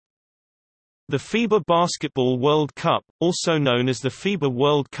The FIBA Basketball World Cup, also known as the FIBA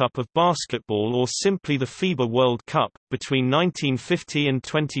World Cup of Basketball or simply the FIBA World Cup, between 1950 and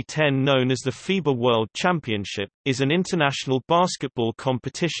 2010 known as the FIBA World Championship, is an international basketball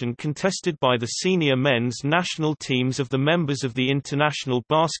competition contested by the senior men's national teams of the members of the International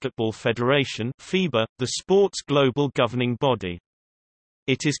Basketball Federation (FIBA), the sport's global governing body.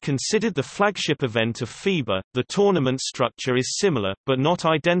 It is considered the flagship event of FIBA. The tournament structure is similar, but not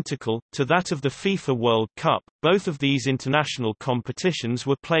identical, to that of the FIFA World Cup. Both of these international competitions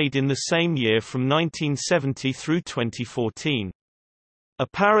were played in the same year from 1970 through 2014. A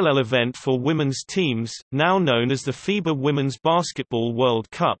parallel event for women's teams, now known as the FIBA Women's Basketball World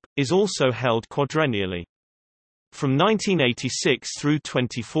Cup, is also held quadrennially. From 1986 through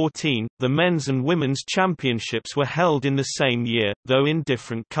 2014, the men's and women's championships were held in the same year, though in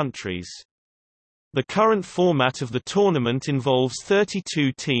different countries. The current format of the tournament involves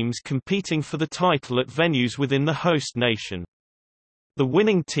 32 teams competing for the title at venues within the host nation. The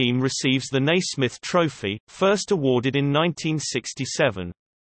winning team receives the Naismith Trophy, first awarded in 1967.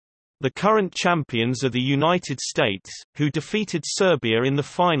 The current champions are the United States, who defeated Serbia in the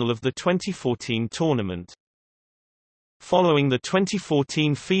final of the 2014 tournament. Following the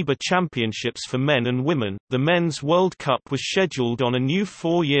 2014 FIBA Championships for men and women, the Men's World Cup was scheduled on a new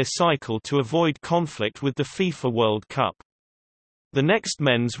 4-year cycle to avoid conflict with the FIFA World Cup. The next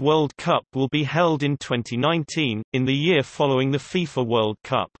Men's World Cup will be held in 2019, in the year following the FIFA World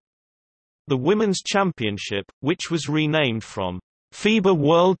Cup. The Women's Championship, which was renamed from FIBA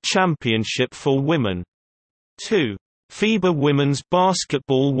World Championship for Women to FIBA Women's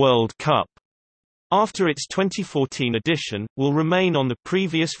Basketball World Cup, after its 2014 edition, will remain on the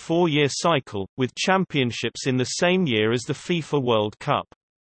previous 4-year cycle, with championships in the same year as the FIFA World Cup.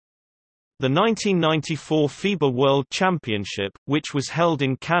 The 1994 FIBA World Championship, which was held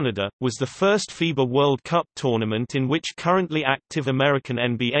in Canada, was the first FIBA World Cup tournament in which currently active American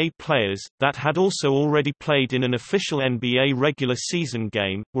NBA players, that had also already played in an official NBA regular season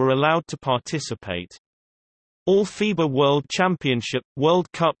game, were allowed to participate. All FIBA World Championship, World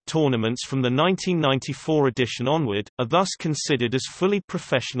Cup tournaments from the 1994 edition onward, are thus considered as fully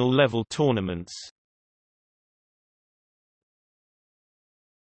professional level tournaments.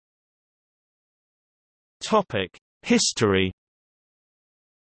 History.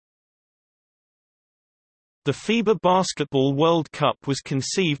 The FIBA Basketball World Cup was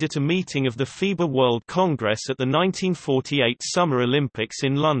conceived at a meeting of the FIBA World Congress at the 1948 Summer Olympics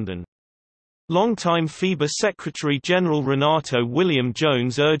in London. Longtime FIBA Secretary-General Renato William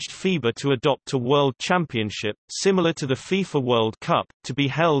Jones urged FIBA to adopt a World Championship, similar to the FIFA World Cup, to be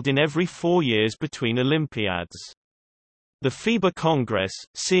held in every 4 years between Olympiads. The FIBA Congress,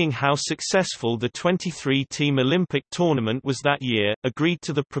 seeing how successful the 23-team Olympic tournament was that year, agreed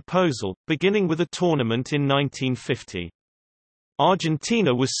to the proposal, beginning with a tournament in 1950.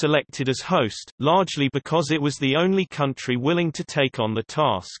 Argentina was selected as host, largely because it was the only country willing to take on the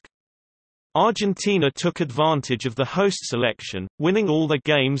task. Argentina took advantage of the host selection, winning all their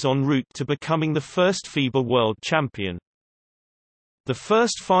games en route to becoming the first FIBA world champion. The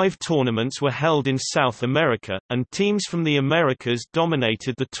first 5 tournaments were held in South America, and teams from the Americas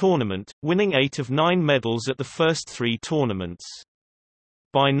dominated the tournament, winning 8 of 9 medals at the first 3 tournaments.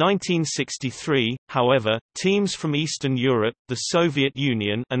 By 1963, however, teams from Eastern Europe, the Soviet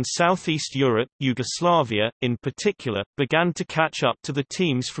Union, and Southeast Europe, Yugoslavia, in particular, began to catch up to the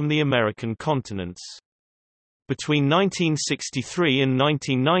teams from the American continents. Between 1963 and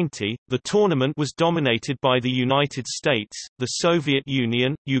 1990, the tournament was dominated by the United States, the Soviet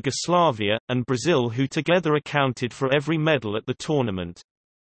Union, Yugoslavia, and Brazil, who together accounted for every medal at the tournament.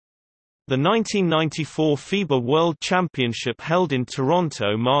 The 1994 FIBA World Championship held in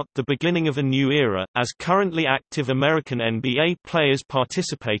Toronto marked the beginning of a new era, as currently active American NBA players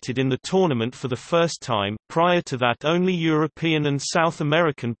participated in the tournament for the first time. Prior to that, only European and South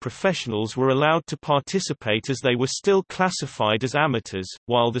American professionals were allowed to participate as they were still classified as amateurs,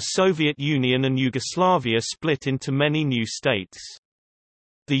 while the Soviet Union and Yugoslavia split into many new states.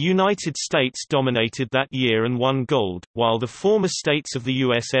 The United States dominated that year and won gold, while the former states of the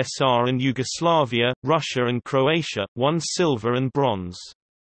USSR and Yugoslavia, Russia and Croatia, won silver and bronze.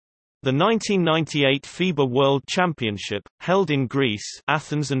 The 1998 FIBA World Championship, held in Greece,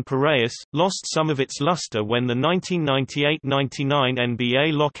 Athens and Piraeus, lost some of its luster when the 1998–99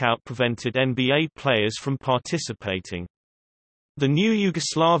 NBA lockout prevented NBA players from participating. The new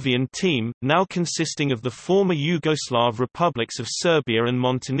Yugoslavian team, now consisting of the former Yugoslav republics of Serbia and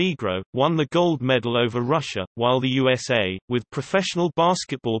Montenegro, won the gold medal over Russia, while the USA, with professional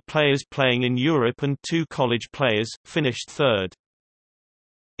basketball players playing in Europe and 2 college players, finished third.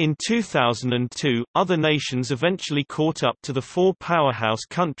 In 2002, other nations eventually caught up to the four powerhouse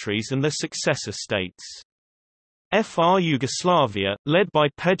countries and their successor states. FR Yugoslavia, led by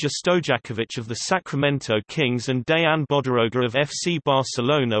Peja Stojakovic of the Sacramento Kings and Dejan Bodiroga of FC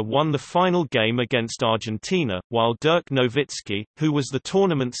Barcelona, won the final game against Argentina, while Dirk Nowitzki, who was the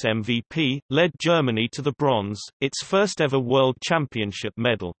tournament's MVP, led Germany to the bronze, its first ever World Championship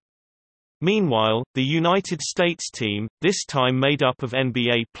medal. Meanwhile, the United States team, this time made up of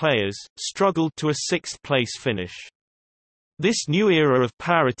NBA players, struggled to a sixth-place finish. This new era of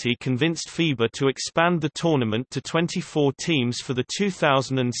parity convinced FIBA to expand the tournament to 24 teams for the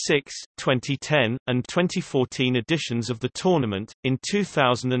 2006, 2010, and 2014 editions of the tournament. In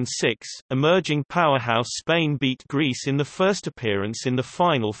 2006, emerging powerhouse Spain beat Greece in the first appearance in the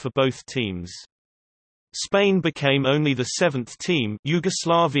final for both teams. Spain became only the seventh team.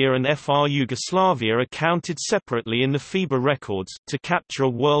 Yugoslavia and FR Yugoslavia are counted separately in the FIBA records to capture a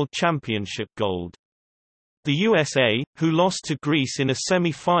World Championship gold. The USA, who lost to Greece in a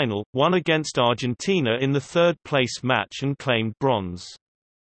semi-final, won against Argentina in the third-place match and claimed bronze.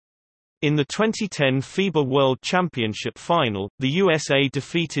 In the 2010 FIBA World Championship final, the USA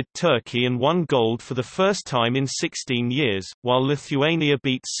defeated Turkey and won gold for the first time in 16 years, while Lithuania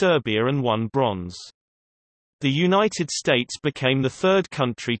beat Serbia and won bronze. The United States became the third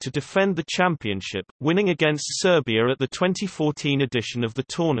country to defend the championship, winning against Serbia at the 2014 edition of the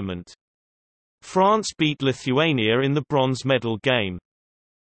tournament. France beat Lithuania in the bronze medal game.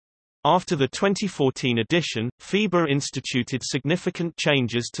 After the 2014 edition, FIBA instituted significant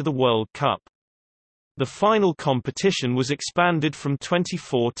changes to the World Cup. The final competition was expanded from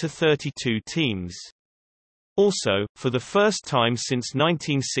 24 to 32 teams. Also, for the first time since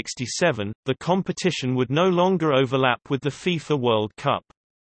 1967, the competition would no longer overlap with the FIFA World Cup.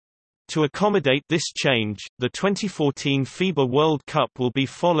 To accommodate this change, the 2014 FIBA World Cup will be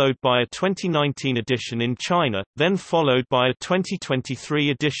followed by a 2019 edition in China, then followed by a 2023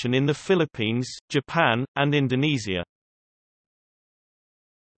 edition in the Philippines, Japan, and Indonesia.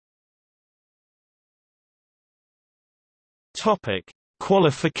 Topic: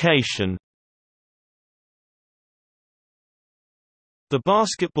 Qualification. The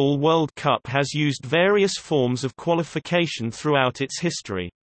Basketball World Cup has used various forms of qualification throughout its history.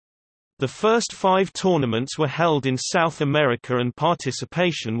 The first 5 tournaments were held in South America and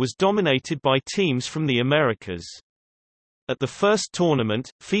participation was dominated by teams from the Americas. At the first tournament,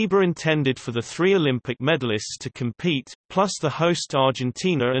 FIBA intended for the 3 Olympic medalists to compete, plus the host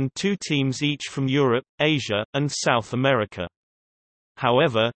Argentina and 2 teams each from Europe, Asia, and South America.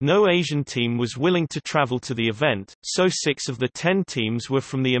 However, no Asian team was willing to travel to the event, so 6 of the 10 teams were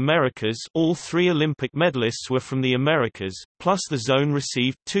from the Americas. All 3 Olympic medalists were from the Americas, plus the zone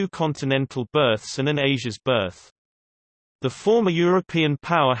received 2 continental berths and an Asia's berth. The former European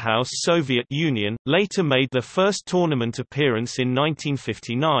powerhouse Soviet Union, later made their first tournament appearance in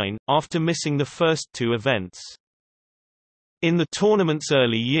 1959, after missing the first 2 events. In the tournament's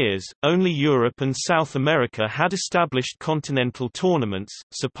early years, only Europe and South America had established continental tournaments,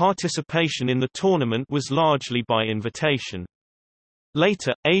 so participation in the tournament was largely by invitation.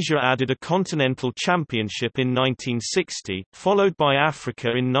 Later, Asia added a continental championship in 1960, followed by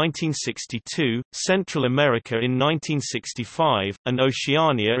Africa in 1962, Central America in 1965, and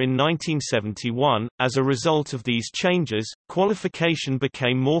Oceania in 1971. As a result of these changes, qualification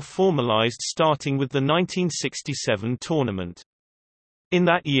became more formalized starting with the 1967 tournament. In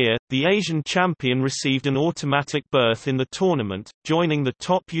that year, the Asian champion received an automatic berth in the tournament, joining the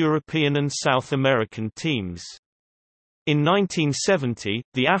top European and South American teams. In 1970,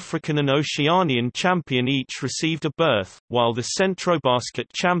 the African and Oceanian champion each received a berth, while the Centrobasket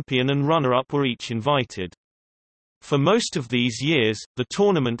champion and runner-up were each invited. For most of these years, the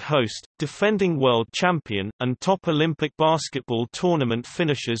tournament host, defending world champion, and top Olympic basketball tournament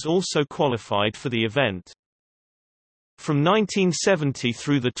finishers also qualified for the event. From 1970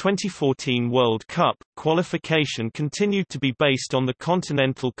 through the 2014 World Cup, qualification continued to be based on the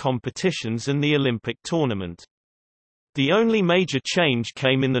continental competitions and the Olympic tournament. The only major change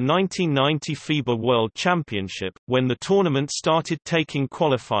came in the 1990 FIBA World Championship, when the tournament started taking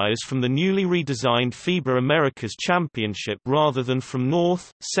qualifiers from the newly redesigned FIBA Americas Championship rather than from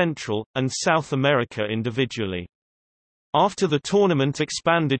North, Central, and South America individually. After the tournament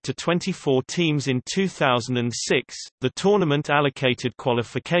expanded to 24 teams in 2006, the tournament allocated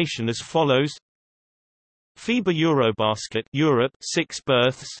qualification as follows: FIBA Eurobasket Europe 6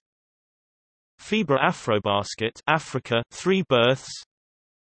 berths, FIBA Afrobasket Africa 3 berths,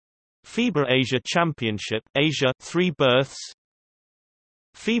 FIBA Asia Championship Asia 3 berths,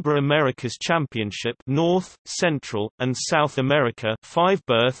 FIBA Americas Championship North, Central, and South America 5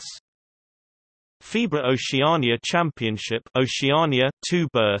 berths. FIBA Oceania Championship Oceania 2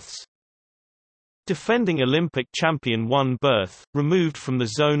 berths. Defending Olympic champion 1 berth, removed from the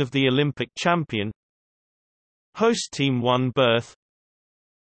zone of the Olympic champion. Host team 1 berth.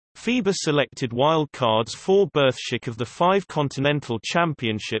 FIBA selected wild cards 4 berthship of the 5 continental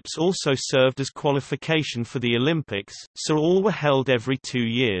championships also served as qualification for the Olympics, so all were held every 2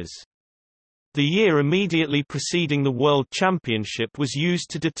 years. The year immediately preceding the World Championship was used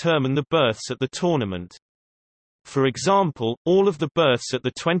to determine the berths at the tournament. For example, all of the berths at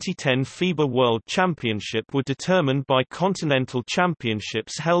the 2010 FIBA World Championship were determined by continental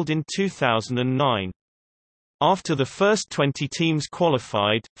championships held in 2009. After the first 20 teams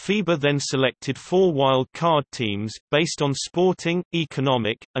qualified, FIBA then selected 4 wild card teams, based on sporting,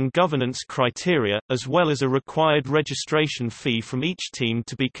 economic, and governance criteria, as well as a required registration fee from each team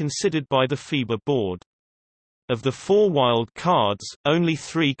to be considered by the FIBA board. Of the 4 wild cards, only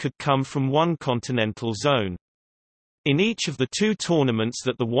 3 could come from one continental zone. In each of the 2 tournaments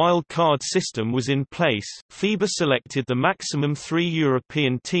that the wild card system was in place, FIBA selected the maximum 3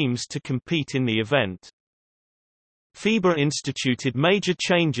 European teams to compete in the event. FIBA instituted major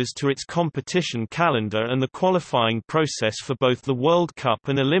changes to its competition calendar and the qualifying process for both the World Cup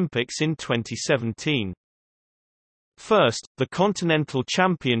and Olympics in 2017. First, the Continental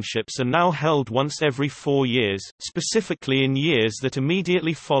Championships are now held once every 4 years, specifically in years that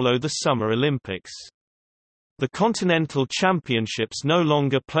immediately follow the Summer Olympics. The Continental Championships no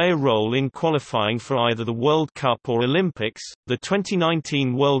longer play a role in qualifying for either the World Cup or Olympics. The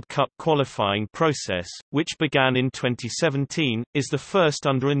 2019 World Cup qualifying process, which began in 2017, is the first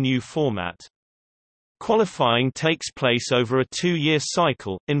under a new format. Qualifying takes place over a 2-year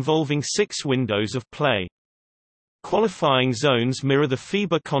cycle, involving 6 windows of play. Qualifying zones mirror the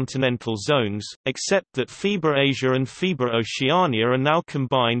FIBA continental zones, except that FIBA Asia and FIBA Oceania are now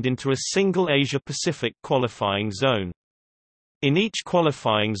combined into a single Asia-Pacific qualifying zone. In each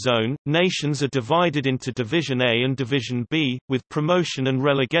qualifying zone, nations are divided into Division A and Division B, with promotion and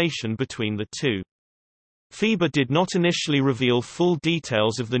relegation between the two. FIBA did not initially reveal full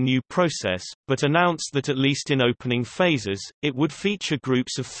details of the new process, but announced that at least in opening phases, it would feature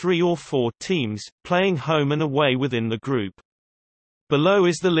groups of 3 or 4 teams, playing home and away within the group. Below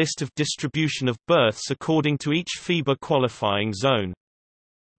is the list of distribution of berths according to each FIBA qualifying zone.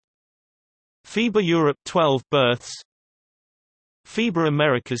 FIBA Europe 12 berths, FIBA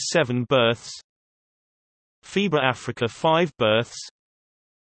Americas 7 berths, FIBA Africa 5 berths,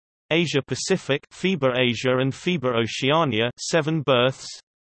 Asia Pacific FIBA Asia and FIBA Oceania 7 berths.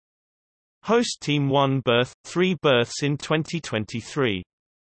 Host team 1 berth, 3 berths in 2023.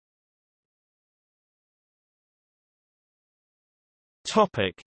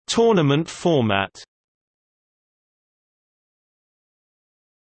 Topic: Tournament format.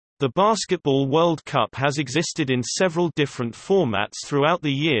 The Basketball World Cup has existed in several different formats throughout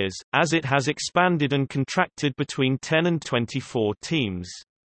the years, as it has expanded and contracted between 10 and 24 teams.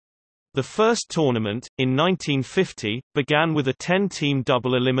 The first tournament, in 1950, began with a 10-team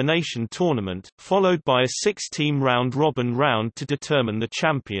double elimination tournament, followed by a 6-team round-robin round to determine the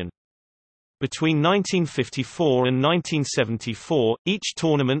champion. Between 1954 and 1974, each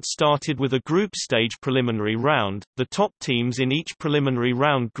tournament started with a group stage preliminary round. The top teams in each preliminary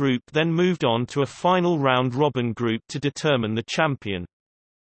round group then moved on to a final round-robin group to determine the champion.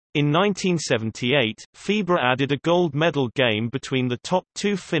 In 1978, FIBA added a gold medal game between the top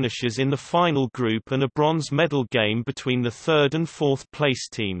 2 finishers in the final group and a bronze medal game between the 3rd and 4th place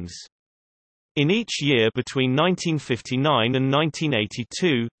teams. In each year between 1959 and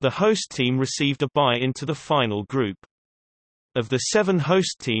 1982, the host team received a bye into the final group. Of the 7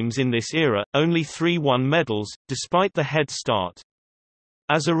 host teams in this era, only 3 won medals, despite the head start.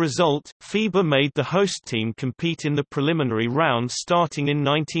 As a result, FIBA made the host team compete in the preliminary round starting in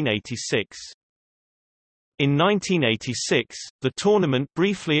 1986. In 1986, the tournament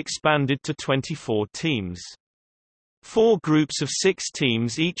briefly expanded to 24 teams. 4 groups of 6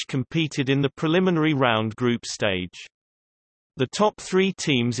 teams each competed in the preliminary round group stage. The top 3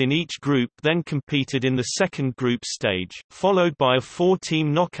 teams in each group then competed in the second group stage, followed by a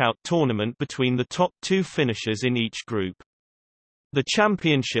 4-team knockout tournament between the top 2 finishers in each group. The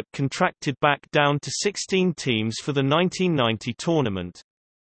championship contracted back down to 16 teams for the 1990 tournament.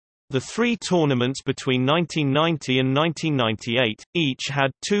 The 3 tournaments between 1990 and 1998, each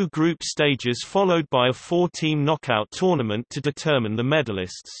had 2 group stages followed by a 4-team knockout tournament to determine the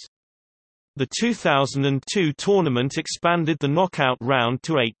medalists. The 2002 tournament expanded the knockout round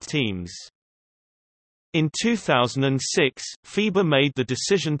to 8 teams. In 2006, FIBA made the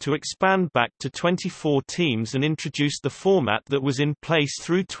decision to expand back to 24 teams and introduced the format that was in place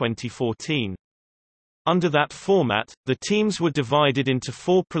through 2014. Under that format, the teams were divided into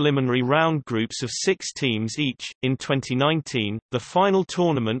 4 preliminary round groups of 6 teams each. In 2019, the final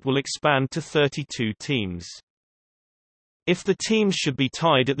tournament will expand to 32 teams. If the teams should be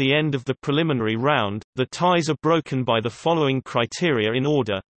tied at the end of the preliminary round, the ties are broken by the following criteria in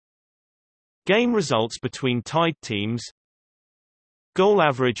order: game results between tied teams, goal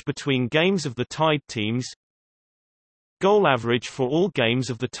average between games of the tied teams, goal average for all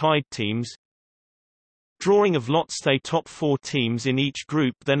games of the tied teams, drawing of lots. The top 4 teams in each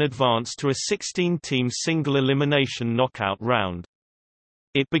group then advance to a 16-team single elimination knockout round.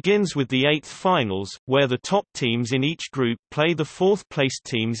 It begins with the 8th finals, where the top teams in each group play the 4th-placed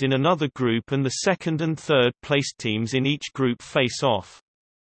teams in another group and the 2nd and 3rd-placed teams in each group face off.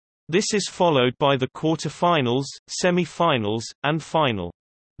 This is followed by the quarter-finals, semi-finals, and final.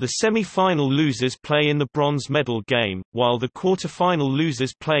 The semi-final losers play in the bronze medal game, while the quarter-final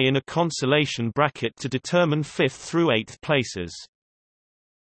losers play in a consolation bracket to determine 5th through 8th places.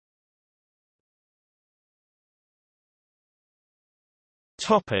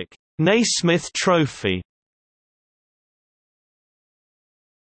 Topic: Naismith Trophy.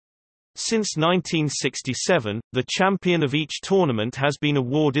 Since 1967, the champion of each tournament has been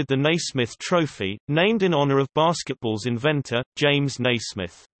awarded the Naismith Trophy, named in honor of basketball's inventor, James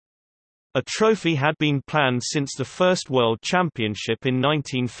Naismith. A trophy had been planned since the first World Championship in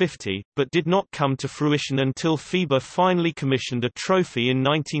 1950, but did not come to fruition until FIBA finally commissioned a trophy in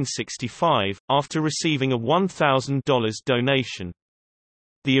 1965, after receiving a $1,000 donation.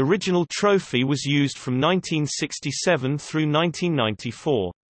 The original trophy was used from 1967 through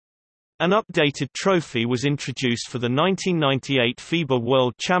 1994. An updated trophy was introduced for the 1998 FIBA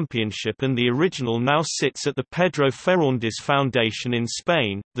World Championship, and the original now sits at the Pedro Ferrandiz Foundation in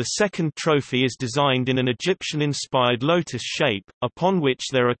Spain. The second trophy is designed in an Egyptian-inspired lotus shape, upon which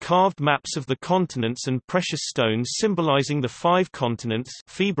there are carved maps of the continents and precious stones symbolizing the 5 continents.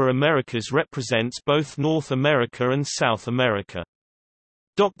 FIBA Americas represents both North America and South America.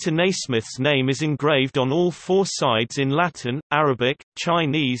 Dr. Naismith's name is engraved on all 4 sides in Latin, Arabic,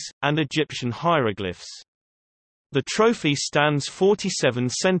 Chinese, and Egyptian hieroglyphs. The trophy stands 47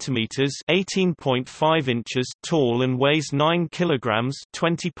 centimeters (18.5 inches) tall and weighs 9 kilograms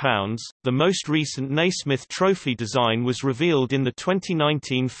 (20 pounds). The most recent Naismith Trophy design was revealed in the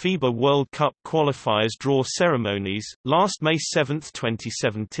 2019 FIBA World Cup qualifiers draw ceremonies, last May 7,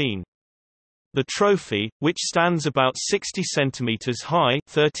 2017. The trophy, which stands about 60 centimeters high,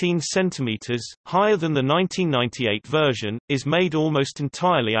 13 centimeters higher than the 1998 version, is made almost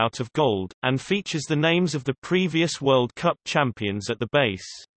entirely out of gold, and features the names of the previous World Cup champions at the base.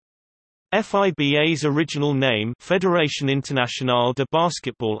 FIBA's original name, Fédération Internationale de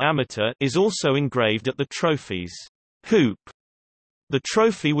Basketball Amateur, is also engraved at the trophy's hoop. The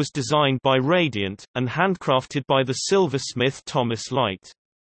trophy was designed by Radiant, and handcrafted by the silversmith Thomas Light.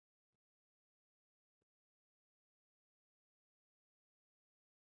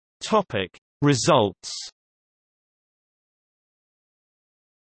 Topic: Results.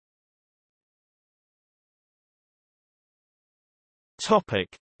 Topic: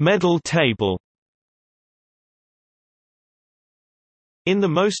 Medal table. In the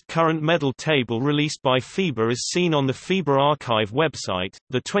most current medal table released by FIBA as seen on the FIBA Archive website,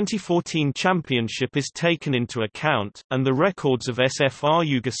 the 2014 championship is taken into account, and the records of SFR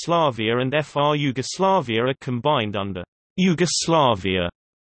Yugoslavia and FR Yugoslavia are combined under Yugoslavia.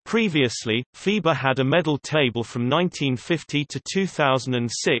 Previously, FIBA had a medal table from 1950 to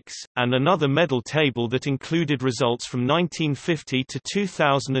 2006, and another medal table that included results from 1950 to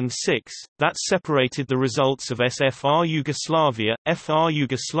 2006, that separated the results of SFR Yugoslavia, FR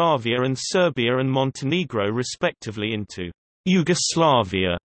Yugoslavia and Serbia and Montenegro respectively into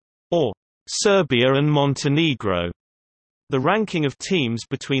Yugoslavia or Serbia and Montenegro. The ranking of teams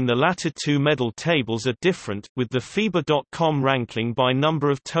between the latter 2 medal tables are different, with the FIBA.com ranking by number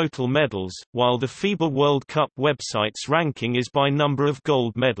of total medals, while the FIBA World Cup website's ranking is by number of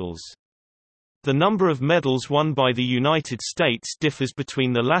gold medals. The number of medals won by the United States differs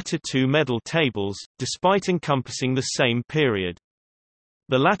between the latter 2 medal tables, despite encompassing the same period.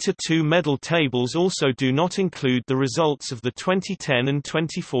 The latter 2 medal tables also do not include the results of the 2010 and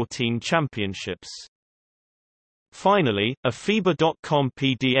 2014 championships. Finally, a FIBA.com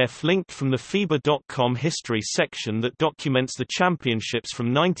PDF linked from the FIBA.com history section that documents the championships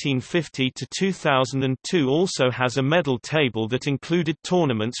from 1950 to 2002 also has a medal table that included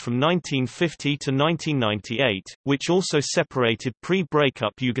tournaments from 1950 to 1998, which also separated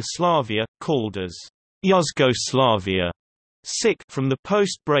pre-breakup Yugoslavia, called as Yugoslavia from the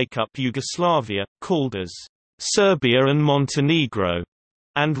post-breakup Yugoslavia, called as Serbia and Montenegro,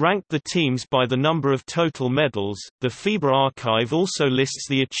 and ranked the teams by the number of total medals. The FIBA archive also lists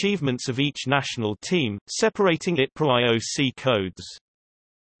the achievements of each national team, separating it per IOC codes.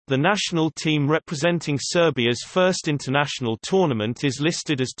 The national team representing Serbia's first international tournament is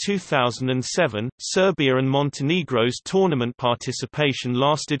listed as 2007. Serbia and Montenegro's tournament participation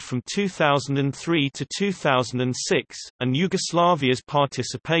lasted from 2003 to 2006, and Yugoslavia's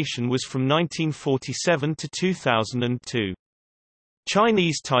participation was from 1947 to 2002.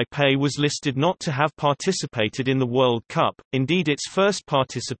 Chinese Taipei was listed not to have participated in the World Cup, indeed its first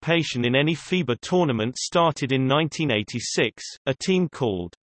participation in any FIBA tournament started in 1986. A team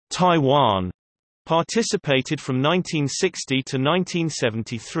called Taiwan participated from 1960 to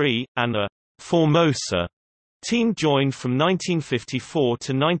 1973, and a Formosa team joined from 1954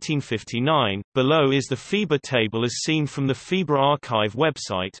 to 1959. Below is the FIBA table as seen from the FIBA archive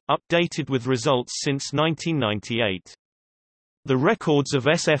website, updated with results since 1998. The records of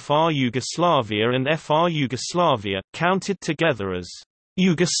SFR Yugoslavia and FR Yugoslavia, counted together as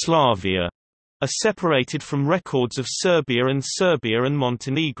Yugoslavia, are separated from records of Serbia and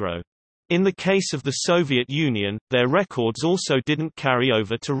Montenegro. In the case of the Soviet Union, their records also didn't carry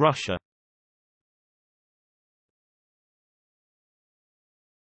over to Russia.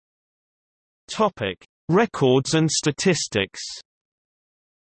 Topic: Records and statistics.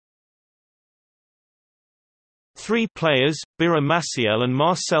 3 players, Bira Maciel and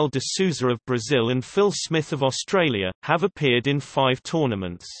Marcel de Souza of Brazil and Phil Smith of Australia, have appeared in 5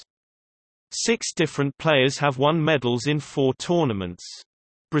 tournaments. 6 different players have won medals in 4 tournaments.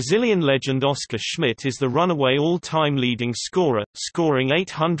 Brazilian legend Oscar Schmidt is the runaway all-time leading scorer, scoring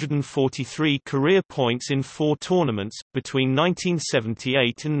 843 career points in 4 tournaments, between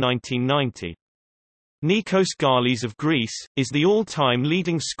 1978 and 1990. Nikos Galis of Greece is the all-time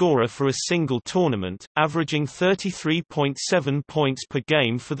leading scorer for a single tournament, averaging 33.7 points per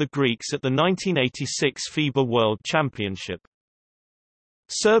game for the Greeks at the 1986 FIBA World Championship.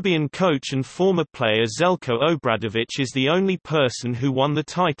 Serbian coach and former player Željko Obradović is the only person who won the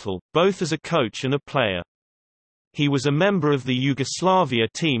title, both as a coach and a player. He was a member of the Yugoslavia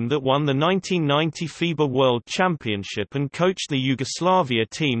team that won the 1990 FIBA World Championship and coached the Yugoslavia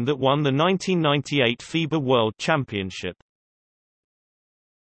team that won the 1998 FIBA World Championship.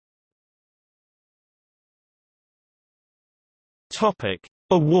 Topic: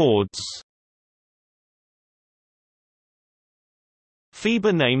 Awards.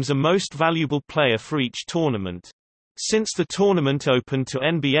 FIBA names a most valuable player for each tournament. Since the tournament opened to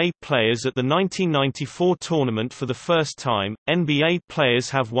NBA players at the 1994 tournament for the first time, NBA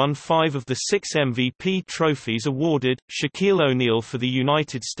players have won 5 of the 6 MVP trophies awarded: Shaquille O'Neal for the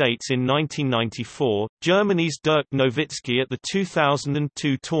United States in 1994, Germany's Dirk Nowitzki at the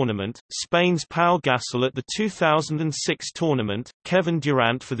 2002 tournament, Spain's Pau Gasol at the 2006 tournament, Kevin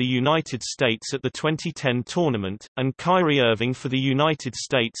Durant for the United States at the 2010 tournament, and Kyrie Irving for the United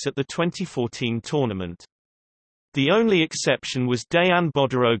States at the 2014 tournament. The only exception was Dejan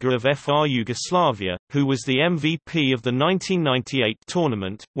Bodiroga of FR Yugoslavia, who was the MVP of the 1998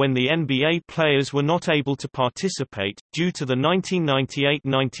 tournament, when the NBA players were not able to participate, due to the 1998–99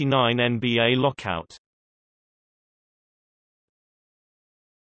 NBA lockout.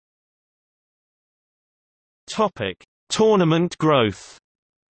 Tournament growth.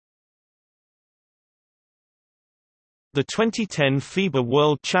 The 2010 FIBA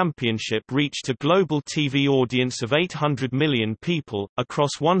World Championship reached a global TV audience of 800 million people,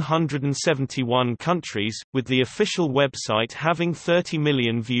 across 171 countries, with the official website having 30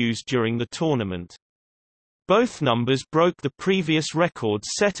 million views during the tournament. Both numbers broke the previous records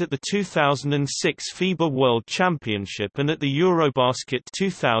set at the 2006 FIBA World Championship and at the Eurobasket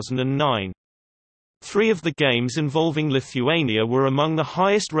 2009. 3 of the games involving Lithuania were among the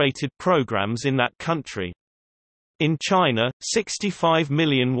highest-rated programs in that country. In China, 65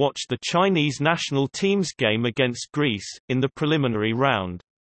 million watched the Chinese national team's game against Greece, in the preliminary round.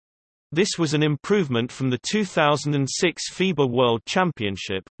 This was an improvement from the 2006 FIBA World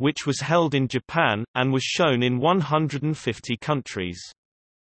Championship, which was held in Japan, and was shown in 150 countries.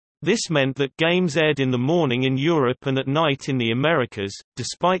 This meant that games aired in the morning in Europe and at night in the Americas.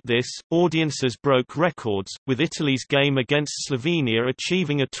 Despite this, audiences broke records, with Italy's game against Slovenia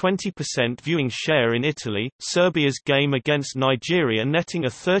achieving a 20% viewing share in Italy, Serbia's game against Nigeria netting a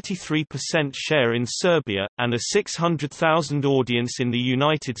 33% share in Serbia, and a 600,000 audience in the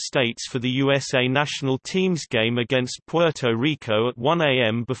United States for the USA national team's game against Puerto Rico at 1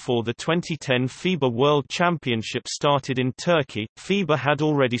 a.m. before the 2010 FIBA World Championship started in Turkey. FIBA had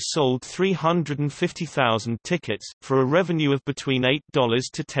already sold 350,000 tickets, for a revenue of between $8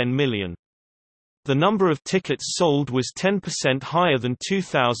 to $10 million. The number of tickets sold was 10% higher than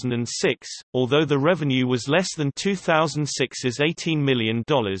 2006, although the revenue was less than 2006's $18 million,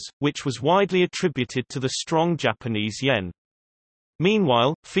 which was widely attributed to the strong Japanese yen.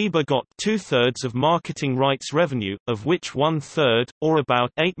 Meanwhile, FIBA got two-thirds of marketing rights revenue, of which one-third, or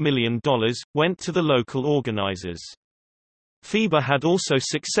about $8 million, went to the local organizers. FIBA had also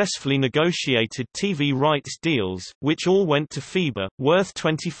successfully negotiated TV rights deals, which all went to FIBA, worth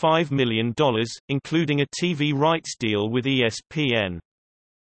 $25 million, including a TV rights deal with ESPN.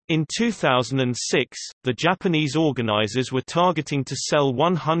 In 2006, the Japanese organizers were targeting to sell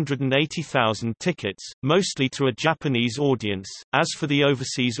 180,000 tickets, mostly to a Japanese audience. As for the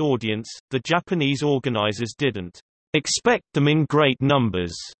overseas audience, the Japanese organizers didn't expect them in great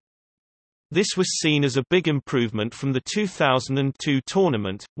numbers. This was seen as a big improvement from the 2002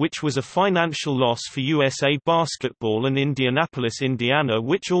 tournament, which was a financial loss for USA Basketball and Indianapolis, Indiana,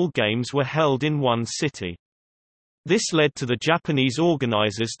 which all games were held in one city. This led to the Japanese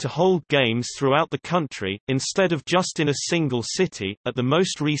organizers to hold games throughout the country, instead of just in a single city. At the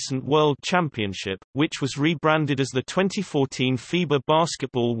most recent World Championship, which was rebranded as the 2014 FIBA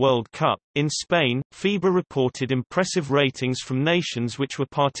Basketball World Cup, in Spain, FIBA reported impressive ratings from nations which were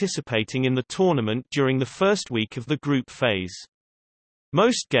participating in the tournament during the first week of the group phase.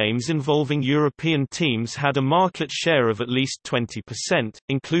 Most games involving European teams had a market share of at least 20%,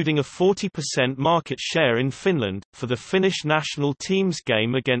 including a 40% market share in Finland, for the Finnish national team's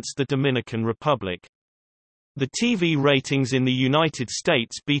game against the Dominican Republic. The TV ratings in the United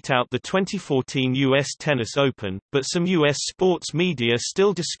States beat out the 2014 U.S. Tennis Open, but some U.S. sports media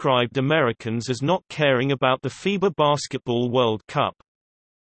still described Americans as not caring about the FIBA Basketball World Cup.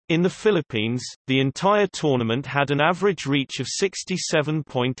 In the Philippines, the entire tournament had an average reach of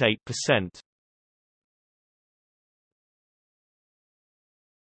 67.8%.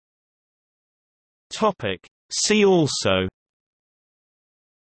 Topic. See also: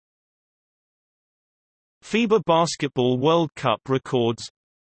 FIBA Basketball World Cup records,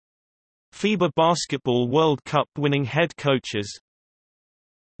 FIBA Basketball World Cup winning head coaches,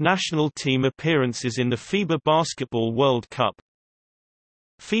 national team appearances in the FIBA Basketball World Cup,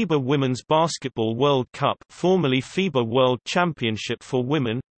 FIBA Women's Basketball World Cup, formerly FIBA World Championship for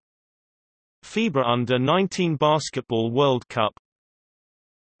Women, FIBA Under-19 Basketball World Cup,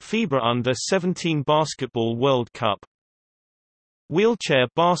 FIBA Under-17 Basketball World Cup, Wheelchair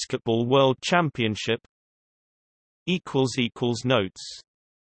Basketball World Championship. Notes